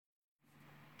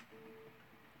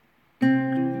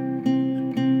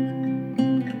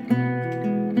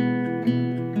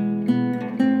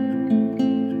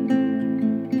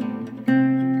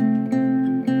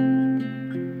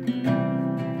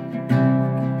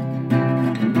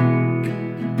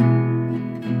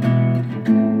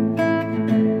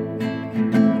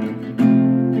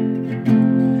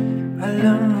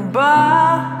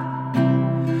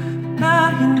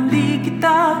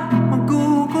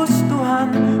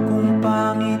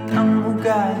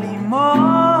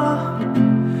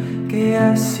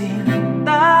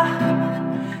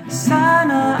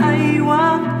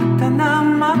huwag ka na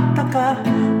magtaka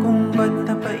kung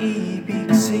ba't napaibig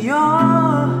sa'yo.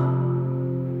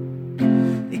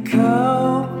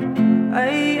 Ikaw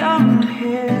ay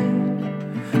anghel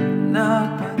na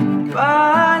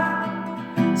padpad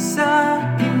sa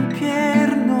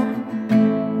impyerno.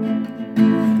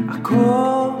 Ako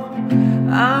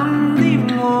ang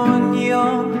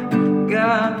demonyong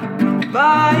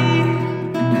gagabay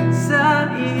sa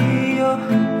iyo,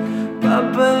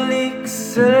 pabalik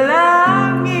sa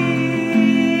langit.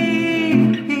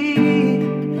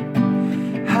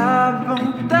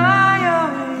 Habang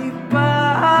tayo'y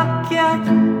paakyat,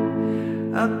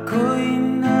 ako'y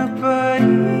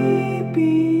napaibig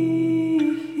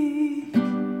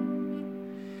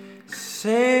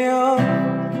sa'yo.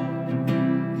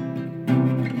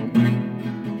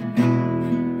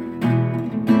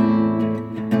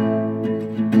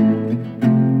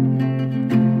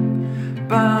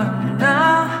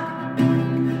 Paano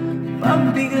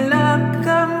pag bigla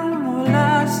kang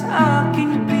mula sa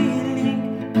aking piling?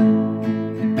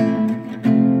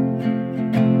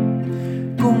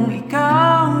 Kung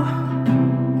ikaw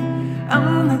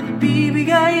ang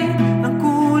nagbibigay ng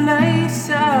kulay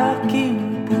sa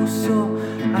aking puso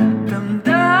at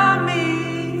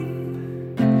damdamin,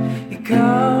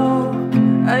 ikaw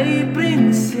ay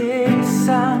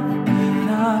prinsesang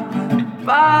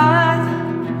napadpad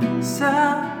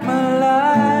sa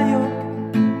malayo.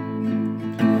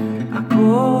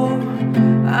 Ako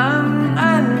ang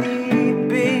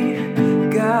aliping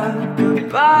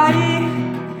gagabay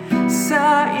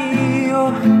sa iyo,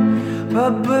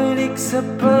 pabalik sa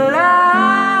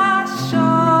palasyo.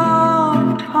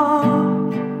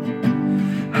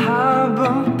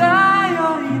 Habang